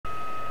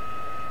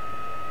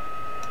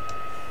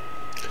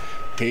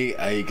Hey,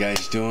 how you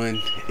guys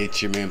doing?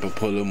 It's your man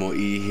Papolomo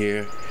E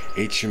here.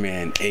 It's your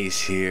man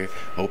Ace here.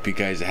 Hope you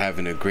guys are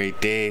having a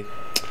great day.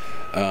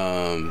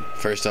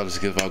 First off, let's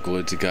give all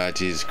glory to God,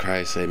 Jesus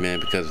Christ, amen,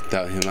 because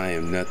without him I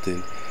am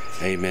nothing,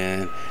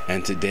 amen.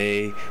 And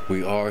today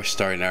we are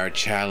starting our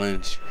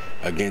challenge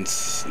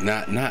against,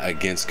 not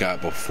against God,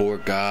 but for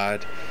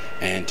God,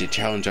 and to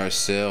challenge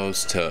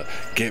ourselves to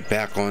get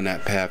back on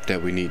that path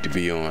that we need to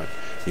be on.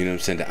 You know what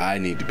I'm saying, that I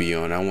need to be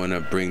on. I want to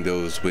bring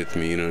those with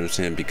me, you know what I'm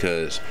saying,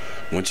 because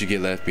once you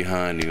get left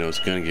behind, you know, it's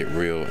going to get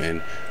real.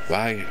 And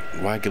why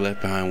get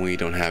left behind when you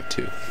don't have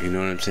to? You know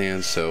what I'm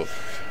saying? So,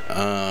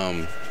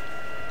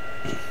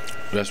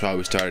 that's why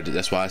I started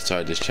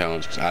this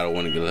challenge, because I don't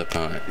want to get left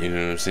behind, you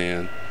know what I'm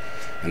saying?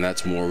 And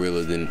that's more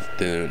realer than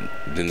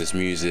this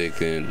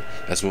music, and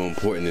that's more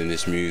important than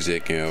this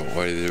music, you know,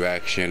 or the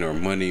direction, or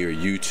money, or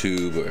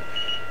YouTube, or,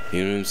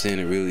 you know what I'm saying?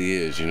 It really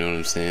is, you know what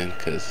I'm saying?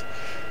 Because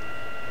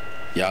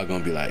y'all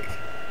gonna be like,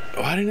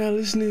 why didn't I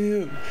listen to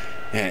him?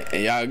 And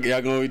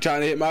y'all gonna be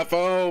trying to hit my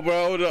phone,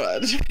 bro.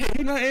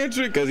 He not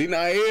answering because he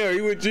not here.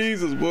 He with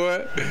Jesus,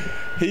 boy.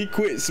 He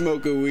quit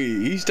smoking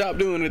weed. He stopped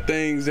doing the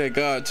things that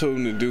God told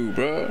him to do,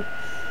 bro.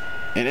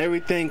 And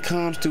everything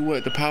comes to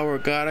what? The power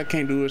of God. I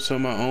can't do this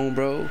on my own,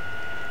 bro.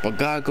 But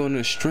God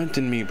gonna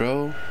strengthen me,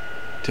 bro,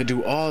 to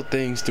do all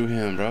things through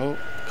him, bro.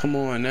 Come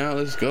on now,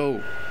 let's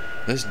go.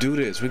 Let's do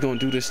this. We're gonna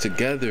do this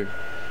together.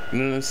 You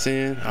know what I'm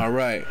saying?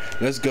 Alright,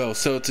 let's go.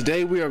 So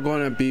today we are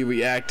going to be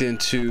reacting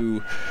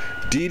to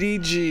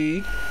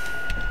DDG,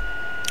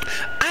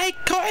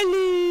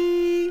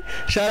 iCarly.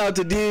 Shout out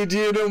to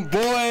DDG and them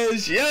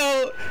boys.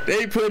 Yo,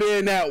 they put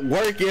in that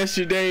work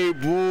yesterday,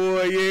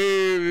 boy.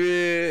 Yeah,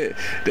 man.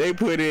 They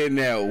put in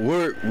that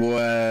work,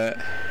 boy.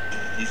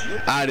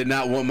 I did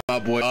not want my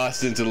boy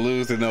Austin to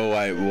lose to no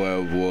white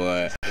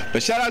boy.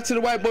 But shout out to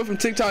the white boy from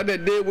TikTok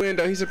that did win,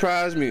 though. He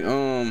surprised me.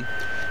 With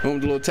the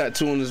little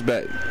tattoo on his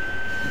back,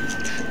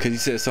 because he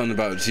said something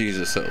about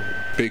Jesus, so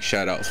big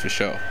shout outs for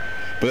sure.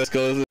 But let's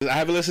go. I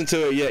haven't listened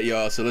to it yet,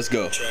 y'all, so let's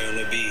go. Trying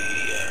to be,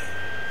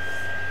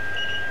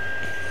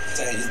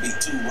 trying to be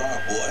too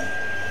raw, boy.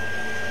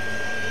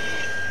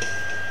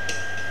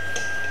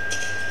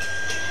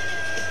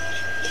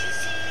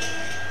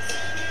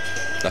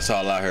 That's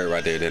all I heard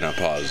right there, then I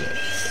paused it.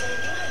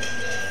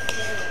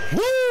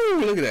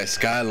 Woo! Look at that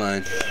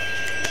skyline.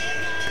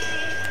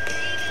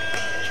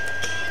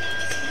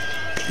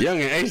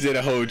 Young and Ace did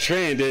a whole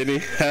trend, didn't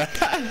he? Yeah.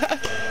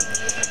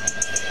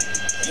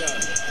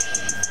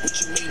 What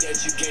you mean that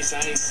you guess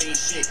I ain't seen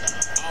shit?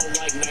 I don't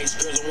like nice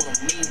girls, I want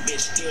a mean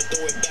bitch. Still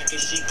throw it back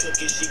and she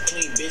cook and she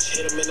clean, bitch.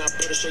 Hit him and I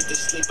put her straight to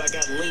sleep. I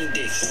got lean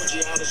dick.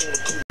 40 hours on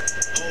the coupe.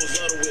 Hoes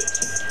love the whip.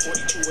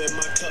 42 in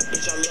my cup,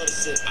 bitch. I love to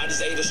sip. I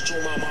just ate a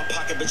stroom out my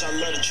pocket, bitch. I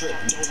love the trip.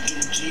 Don't do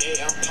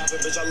GA, I'm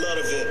popping, bitch. I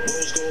love the VIP.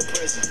 Rose gold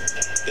present.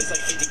 It's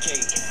like 50K.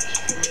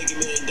 I can make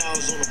 $1 million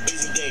on a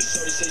busy day.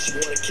 Shorty say she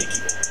wanna kick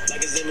it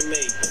like it's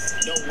MMA.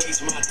 Don't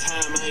waste my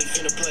time, I ain't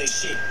finna play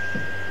shit.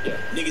 Yeah.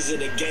 Niggas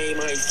in the game,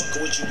 I ain't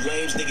fucking with you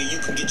lames. Nigga, you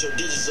can get your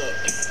digits up.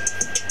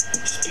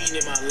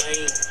 Speeding in my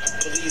lane.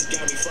 Police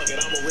got me, fuck it,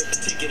 I'ma rip the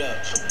ticket up.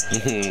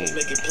 I was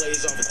making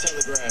plays off a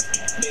telegraph.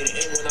 Made it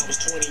in when I was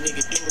 20,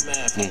 nigga, do the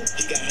math.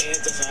 He got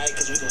hands, that's alright,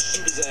 cause we gon'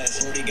 shoot his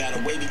ass. They got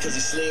away because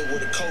he slid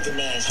with a COVID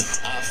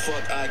mask. I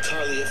fuck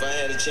iCarly if I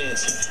had a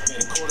chance.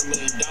 Made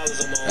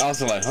 $250,000 on my own. I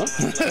was like, huh?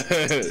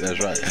 That's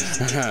right.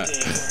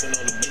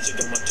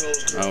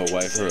 Oh,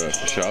 wife her up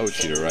for sure. I would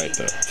treat her right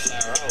though.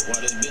 Fly her out while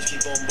this bitch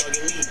keep on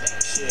bugging me.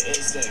 Shit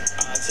insect.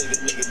 I take a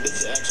nigga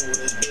bitch action with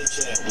his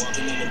bitch at.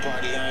 Walking in the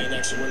party, I ain't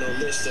action with no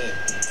list at.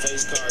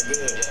 Face card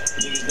good.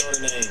 Niggas know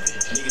the name.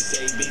 Niggas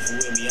say beefing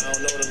with me. I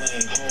don't know the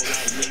lane. Whole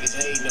lot of niggas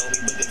hating on me,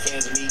 but they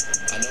fans of me.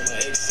 I know my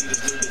ex see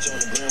this new bitch on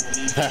the ground with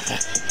me.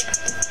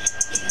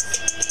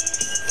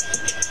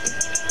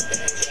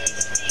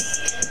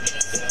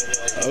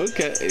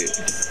 Okay.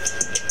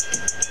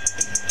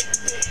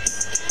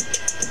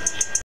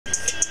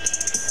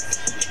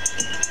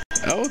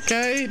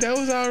 Okay, that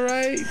was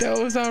alright. That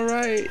was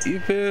alright. You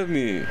feel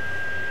me?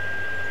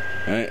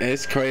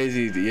 It's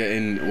crazy. Yeah,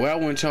 and what I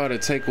want y'all to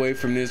take away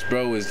from this,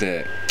 bro, is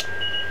that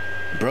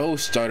bro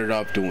started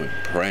off doing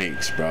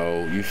pranks,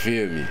 bro. You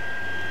feel me?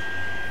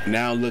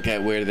 Now look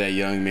at where that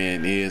young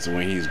man is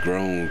when he's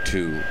grown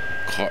to.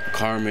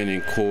 Carmen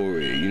and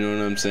Corey, you know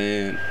what I'm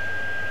saying?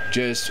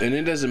 And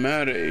it doesn't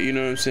matter, you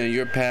know what I'm saying?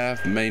 Your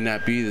path may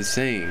not be the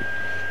same.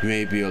 You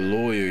may be a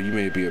lawyer, you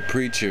may be a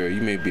preacher,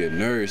 you may be a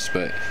nurse,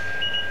 but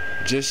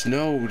just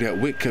know that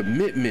with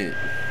commitment,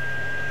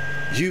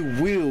 you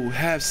will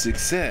have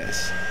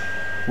success.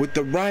 With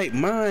the right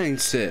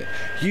mindset,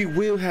 you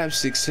will have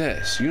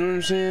success. You know what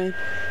I'm saying?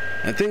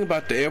 And think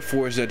about the Air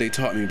Force that they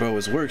taught me, bro,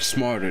 is work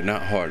smarter,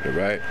 not harder,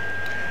 right?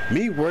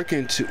 Me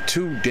working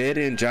two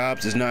dead-end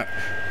jobs is not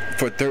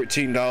for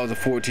 $13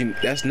 or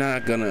 $14. That's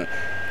not gonna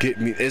get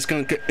me. It's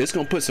gonna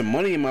put some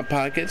money in my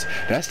pockets.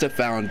 That's the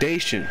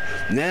foundation.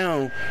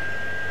 Now,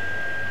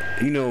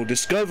 you know,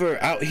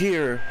 discover out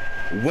here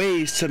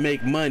ways to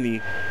make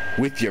money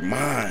with your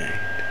mind.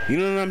 You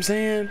know what I'm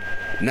saying?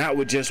 Not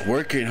with just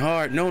working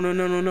hard.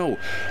 No.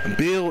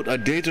 Build a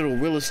digital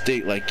real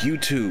estate like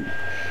YouTube.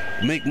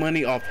 Make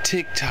money off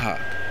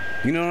TikTok.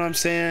 You know what I'm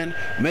saying?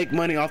 Make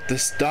money off the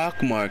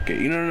stock market.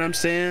 You know what I'm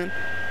saying?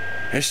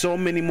 There's so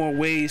many more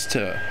ways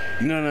to,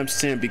 you know what I'm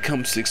saying,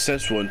 become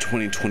successful in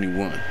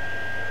 2021.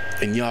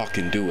 And y'all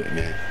can do it,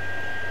 man.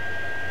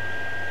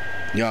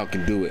 Y'all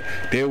can do it.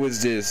 There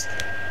was this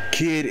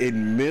kid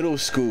in middle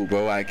school,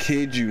 bro. I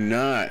kid you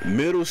not.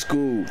 Middle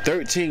school,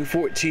 13,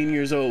 14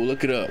 years old.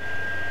 Look it up.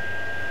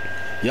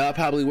 Y'all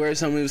probably wear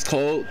some of his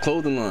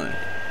clothing line.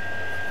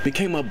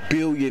 Became a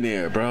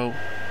billionaire, bro.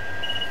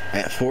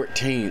 At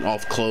 14,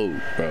 off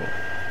clothes, bro.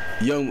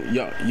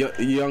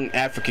 Young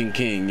African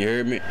king. You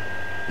heard me?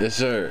 Yes,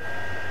 sir.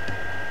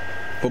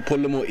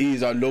 Popolo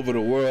ease all over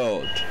the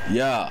world.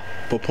 Yeah.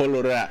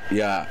 Popolo rap.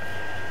 Yeah.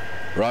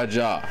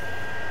 Raja.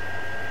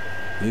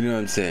 You know what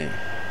I'm saying?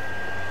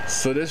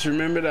 So just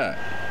remember that.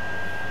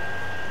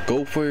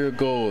 Go for your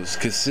goals.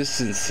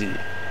 Consistency.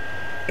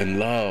 And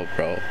love,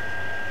 bro.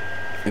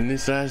 In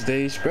this last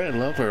day, spread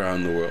love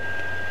around the world.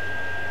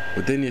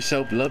 Within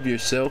yourself, love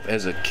yourself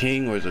as a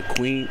king or as a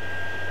queen,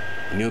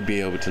 and you'll be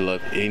able to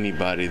love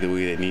anybody the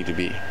way they need to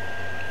be,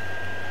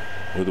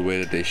 or the way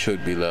that they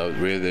should be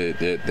loved, whether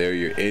they're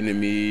your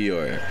enemy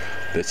or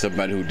they're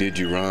somebody who did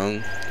you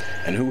wrong.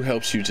 And who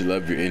helps you to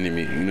love your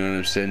enemy? You know what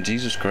I'm saying?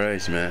 Jesus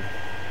Christ, man.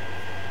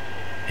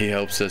 He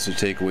helps us to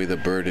take away the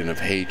burden of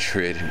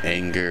hatred and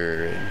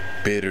anger and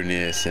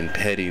bitterness and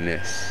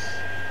pettiness.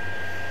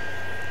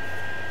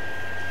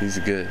 He's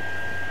good.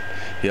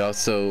 He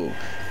also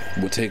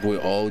will take away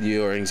all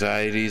your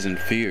anxieties and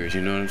fears,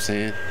 you know what I'm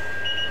saying?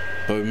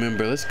 But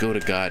remember, let's go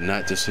to God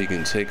not just so he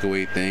can take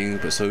away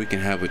things, but so we can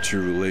have a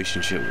true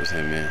relationship with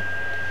him, man.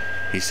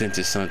 He sent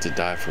his son to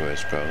die for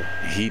us, bro.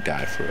 He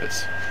died for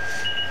us.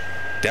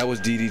 That was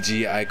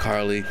DDG,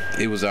 iCarly.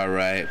 It was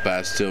alright, but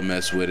I still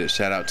mess with it.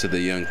 Shout out to the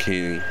young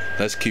king.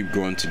 Let's keep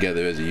growing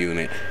together as a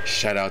unit.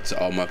 Shout out to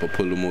all my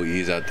Popolo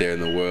Mo'is out there in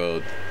the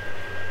world.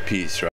 Peace, right?